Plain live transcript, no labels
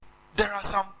There are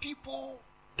some people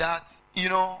that,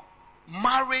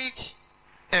 marriage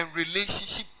and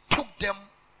relationship took them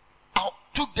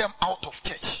out of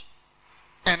church.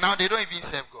 And now they don't even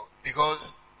serve God.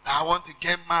 Because I want to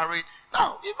get married.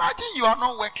 Now, imagine you are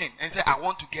not working and say, I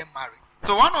want to get married.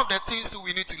 So one of the things too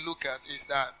we need to look at is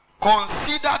that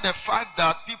consider the fact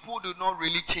that people do not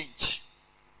really change.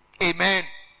 Amen.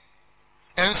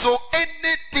 And so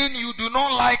anything you do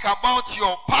not like about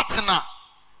your partner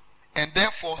and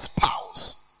therefore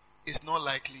spouse is not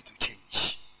likely to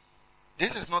change.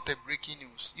 This is not a breaking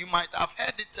news. You might have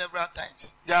heard it several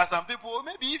times. There are some people,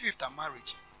 maybe if after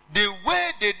marriage, the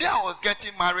way the day I was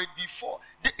getting married before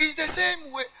is the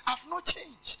same way. I've not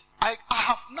changed. I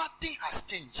have nothing has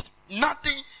changed.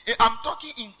 Nothing. I'm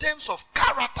talking in terms of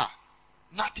character.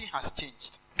 Nothing has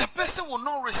changed. The person will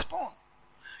not respond.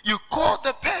 You call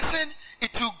the person,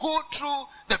 it will go through.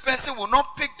 The person will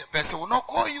not pick. The person will not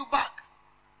call you back.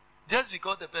 Just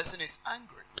because the person is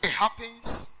angry. It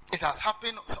happens. It has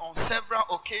happened on several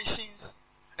occasions.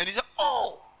 And he said,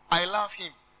 oh, I love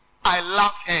him. I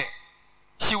love her.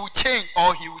 She will change,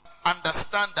 or he will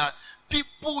understand that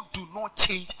people do not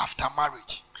change after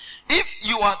marriage. If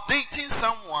you are dating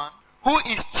someone who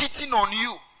is cheating on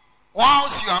you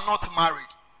whilst you are not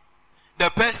married,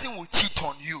 the person will cheat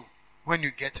on you when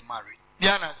you get married. Do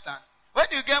you understand? When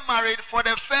you get married, for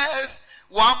the first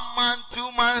 1 month,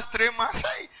 2 months, 3 months,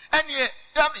 and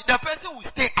the person will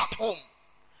stay at home,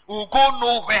 will go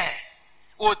nowhere,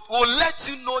 will let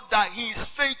you know that he is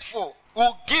faithful,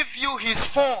 will give you his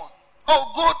phone.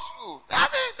 Oh, go through.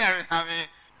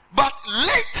 But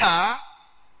later,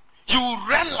 you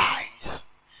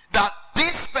realize that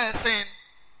this person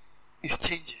is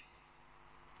changing.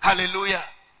 Hallelujah.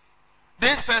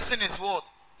 This person is what?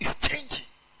 Is changing.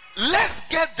 Let's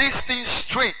get this thing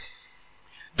straight.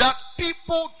 That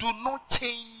people do not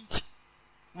change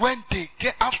when they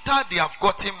get, after they have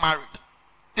gotten married.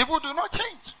 People do not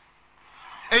change.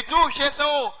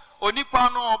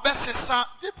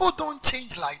 People don't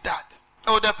change like that.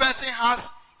 Or the person has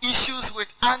issues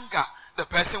with anger, the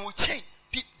person will change.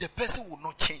 The person will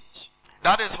not change.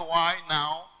 That is why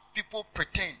now people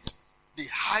pretend. They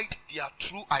hide their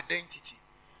true identity.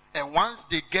 And once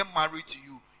they get married to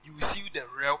you, you see the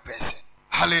real person.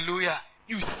 Hallelujah.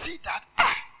 You see that,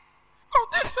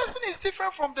 this person is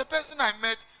different from the person I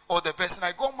met or the person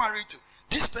I got married to.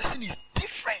 This person is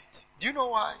different. Do you know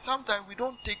why? Sometimes we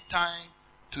don't take time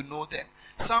to know them.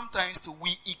 Sometimes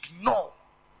we ignore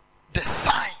the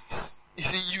signs. You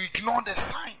see, you ignore the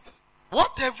signs.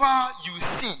 Whatever you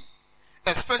see,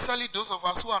 especially those of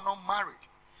us who are not married,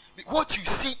 what you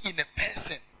see in a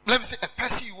person, let me say a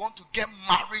person you want to get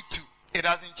married to, it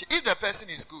doesn't change. If the person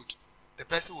is good, the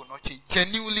person will not change.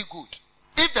 Genuinely good.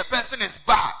 If the person is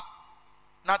bad,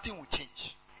 nothing will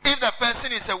change. If the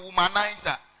person is a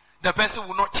womanizer, the person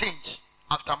will not change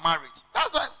after marriage.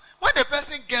 That's why when the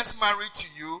person gets married to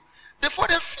you,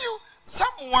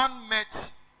 someone met,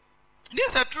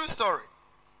 this is a true story.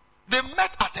 They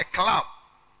met at a club.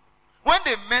 When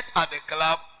they met at the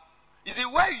club, you see,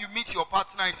 where you meet your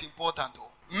partner is important.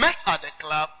 Met at the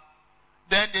club,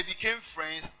 then they became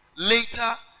friends.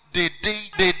 Later, they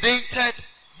dated.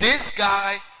 This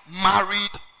guy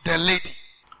married the lady.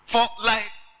 For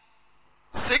like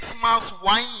 6 months,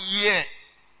 1 year,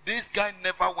 this guy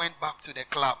never went back to the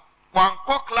club. One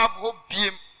club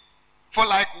for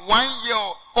like 1 year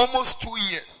or almost 2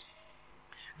 years.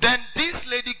 Then this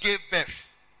lady gave birth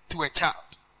to a child.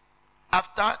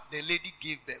 After the lady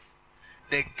gave birth,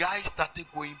 the guy started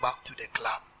going back to the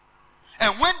club.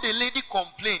 And when the lady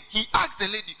complained, he asked the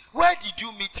lady, where did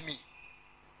you meet me?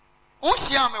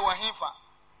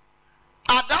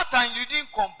 At that time, you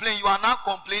didn't complain. You are now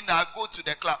complaining that I go to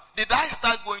the club. Did I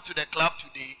start going to the club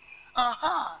today?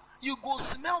 You go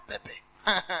smell pepper.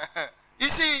 You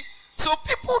see, so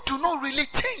people do not really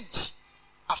change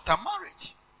after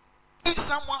marriage. If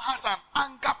someone has an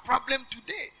anger problem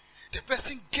today, the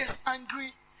person gets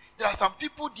angry. There are some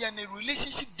people, they are in a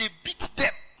relationship, they beat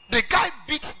them. The guy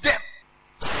beats them,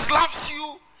 slaps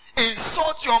you,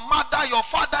 insults your mother, your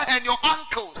father, and your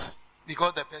uncles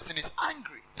because the person is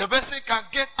angry. The person can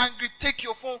get angry, take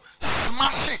your phone,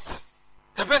 smash it.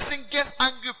 The person gets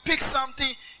angry, pick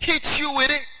something, hit you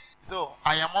with it. So,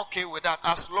 I am okay with that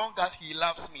as long as he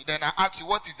loves me. Then I ask you,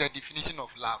 what is the definition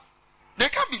of love? There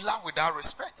can't be love without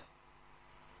respect.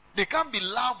 There can't be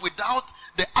love without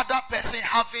the other person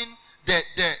having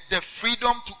the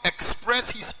freedom to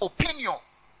express his opinion.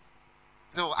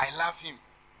 So, I love him.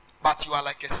 But you are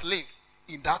like a slave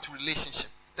in that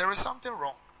relationship. There is something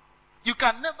wrong. You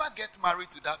can never get married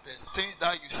to that person. Things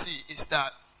that you see is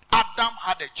that Adam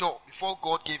had a job before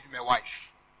God gave him a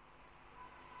wife.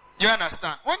 You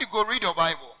understand? When you go read your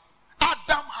Bible,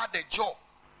 Adam had a job.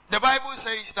 The Bible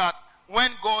says that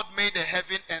when God made the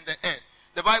heaven and the earth,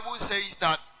 the Bible says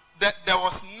that there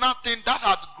was nothing that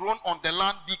had grown on the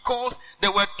land because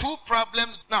there were two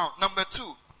problems. Now,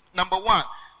 number one,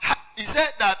 he said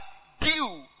that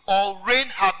dew or rain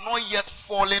had not yet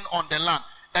fallen on the land.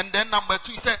 And then number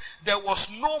two, he said there was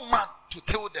no man to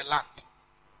till the land.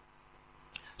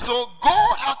 So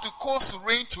God had to cause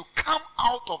rain to come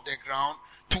out of the ground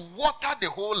to water the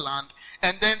whole land,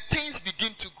 and then things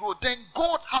begin to grow. Then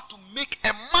God had to make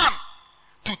a man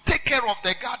to take care of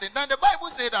the garden. Then the Bible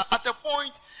said that at a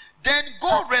point, then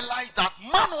God realized that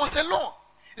man was alone.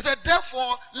 He said,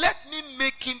 therefore, let me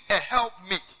make him a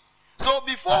helpmate. So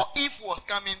before Eve was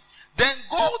coming, then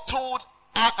God told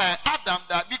Adam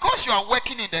that because you are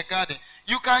working in the garden,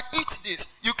 you can eat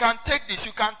this, you can take this,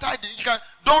 you can tie this,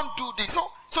 don't do this.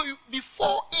 So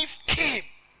before Eve came,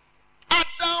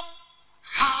 Adam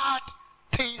had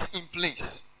things in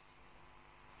place.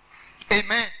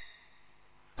 Amen.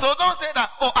 So don't say that,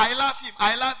 oh, I love him.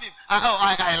 I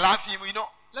love him. You know,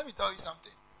 let me tell you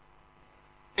something.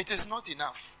 It is not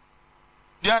enough.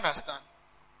 Do you understand?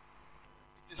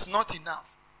 It is not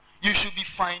enough. You should be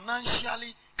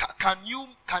financially. Can you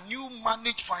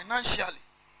manage financially?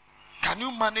 Can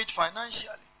you manage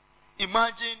financially?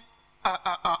 Imagine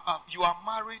you are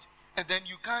married and then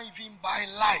you can't even buy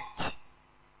light.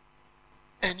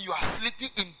 And you are sleeping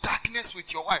in darkness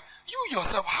with your wife. You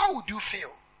yourself, how would you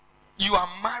feel? You are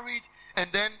married and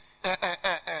then,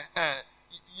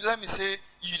 let me say,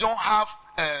 you don't have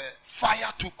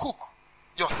fire to cook.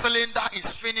 Your cylinder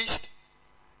is finished.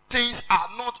 Things are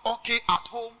not okay at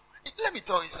home. Let me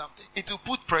tell you something. It will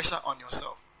put pressure on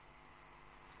yourself.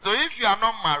 So if you are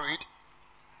not married,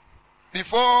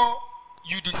 before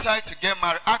you decide to get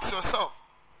married, ask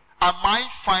yourself, am I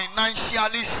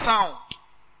financially sound?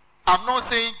 I'm not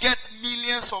saying get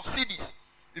millions of CDs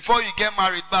before you get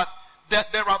married, but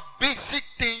there are basic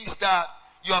things that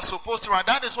you are supposed to run.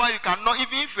 That is why you cannot,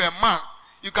 even if you're a man,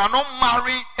 you cannot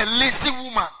marry a lazy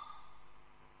woman.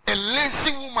 A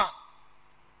lazy woman.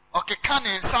 Okay, can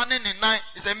in Sunday night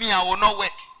is a me, I will not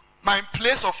work. My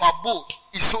place of abode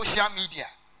is social media.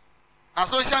 Now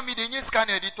social media you scan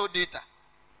editor data.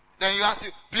 Then you ask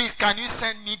you, please can you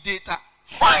send me data?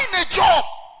 Find a job.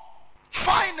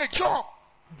 Find a job.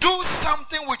 Do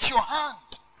something with your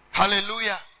hand.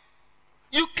 Hallelujah.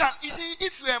 You see,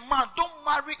 if you're a man, don't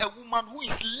marry a woman who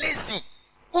is lazy.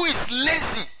 Who is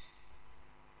lazy.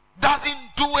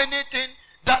 Doesn't do anything.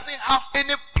 Doesn't have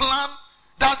any plan.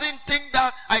 Doesn't think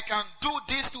that I can do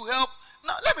this to help.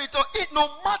 Now, let me tell you, no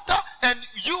matter, and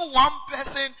you one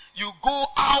person, you go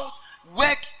out,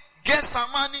 work, get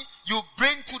some money, you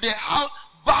bring to the house,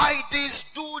 buy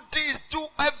this, do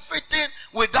everything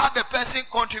without the person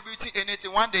contributing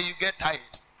anything. One day you get tired.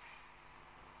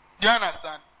 Do you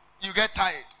understand? You get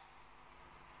tired.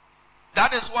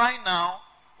 That is why now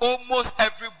almost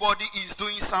everybody is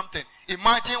doing something.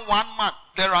 Imagine one man,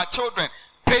 there are children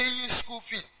paying school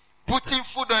fees, putting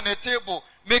food on the table,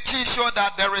 making sure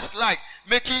that there is light,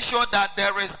 making sure that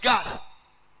there is gas,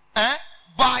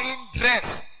 buying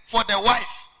dress for the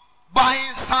wife,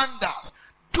 buying sandals.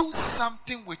 Do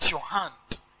something with your hand.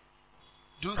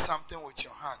 Do something with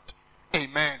your hand.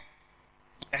 Amen.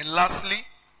 And lastly,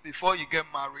 before you get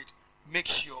married, make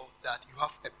sure that you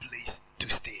have a place to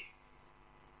stay.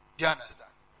 Do you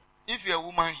understand? If you're a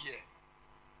woman here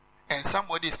and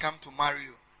somebody is come to marry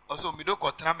you, also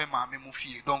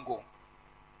don't go.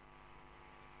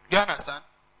 Do you understand?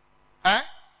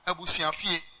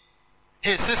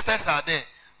 His sisters are there,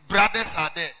 brothers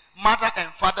are there, mother and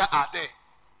father are there.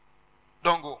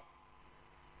 Don't go.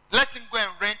 Let him go and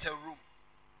rent a room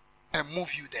and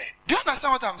move you there. Do you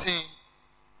understand what I'm saying?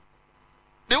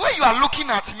 The way you are looking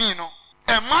at me,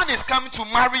 a man is coming to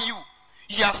marry you.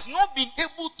 He has not been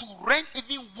able to rent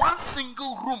even one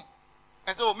single room.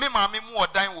 And so,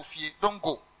 don't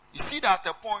go. You see that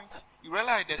at a point, you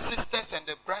realize the sisters and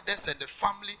the brothers and the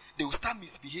family, they will start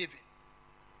misbehaving.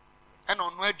 And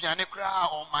on where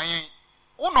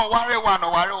on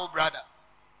my brother.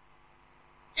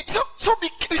 So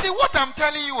you see what I'm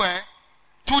telling you,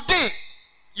 today,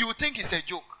 you will think it's a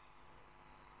joke.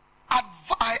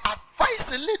 I advise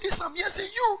the ladies, I'm here say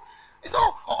you. So,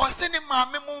 I say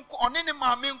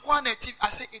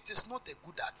it is not a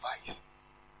good advice.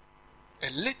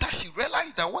 And later she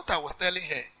realized that what I was telling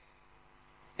her,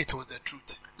 it was the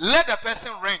truth. Let the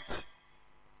person rent.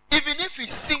 Even if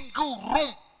it's single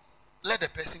room, let the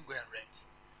person go and rent.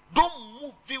 Don't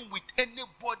move in with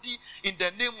anybody in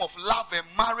the name of love and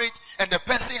marriage, and the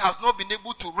person has not been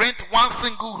able to rent one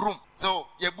single room. So,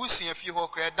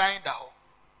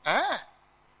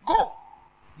 go.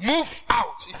 Move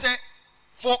out. He said,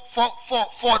 for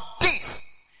this,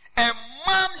 a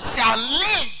man shall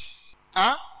live.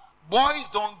 Huh? Boys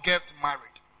don't get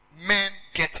married. Men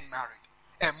get married.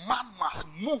 A man must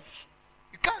move.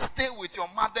 You can't stay with your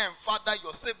mother and father,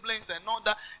 your siblings and all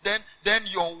that. Then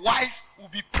your wife will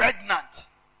be pregnant.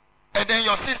 And then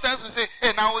your sisters will say,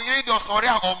 hey, now we read your story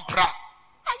on pra.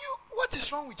 What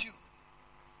is wrong with you?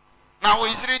 Now we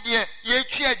read here,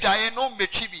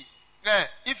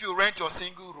 if you rent your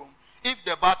single room, if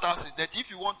the bathhouse is dirty,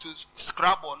 if you want to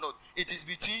scrub or not, it is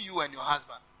between you and your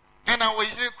husband. And now we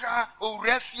say, oh,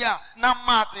 refia, na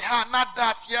mati ha, na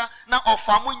datia, na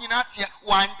ofamu nyinatia,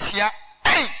 wantia.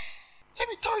 Hey, let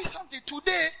me tell you something.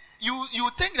 Today, you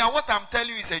think that what I'm telling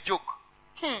you is a joke.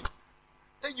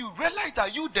 Then you realize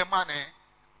that you, the man,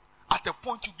 at a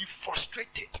point you be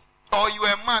frustrated. Or you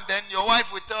a man, then your wife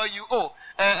will tell you, oh,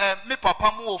 me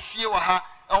papa mu ofie wa ha,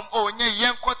 nye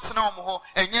yen kwatena omo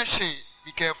enye she.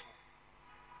 Be careful.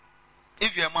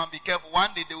 If you're a man, be careful. One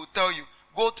day they will tell you,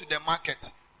 go to the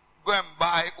market, go and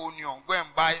buy onion, go and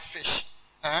buy fish.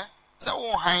 So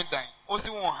won't hide that.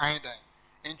 Also won't hide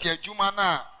that. Into a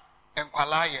jumana and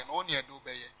kwalaye no near do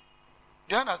beye.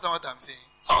 Do you understand what I'm saying?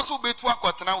 So also be to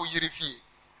kwatena wo yirifi.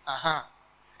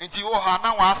 Into wo ha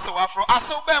na wa aso afro.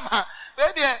 Aso bem ha.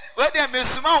 Where they may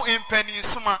smile in penny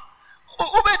suma.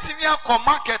 Ubetimi akọ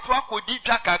market wa ko di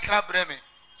dwa kakra breme.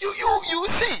 You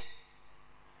see.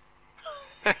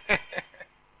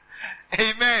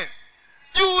 Amen.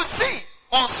 You see.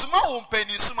 On small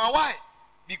penny suma. Why?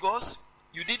 Because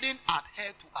you didn't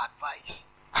adhere to advice.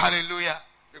 Hallelujah.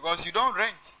 Because you don't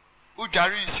rent.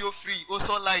 Ujari is so free.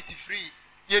 Also light free.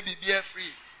 Ye be free.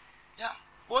 Yeah.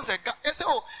 What's a guy? Say,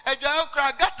 oh, a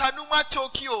jayokra gata numa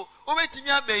chokio. Ubetimi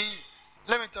abeyi.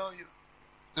 Let me tell you,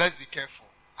 let's be careful.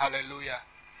 Hallelujah.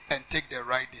 And take the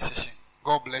right decision.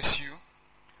 God bless you.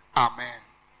 Amen.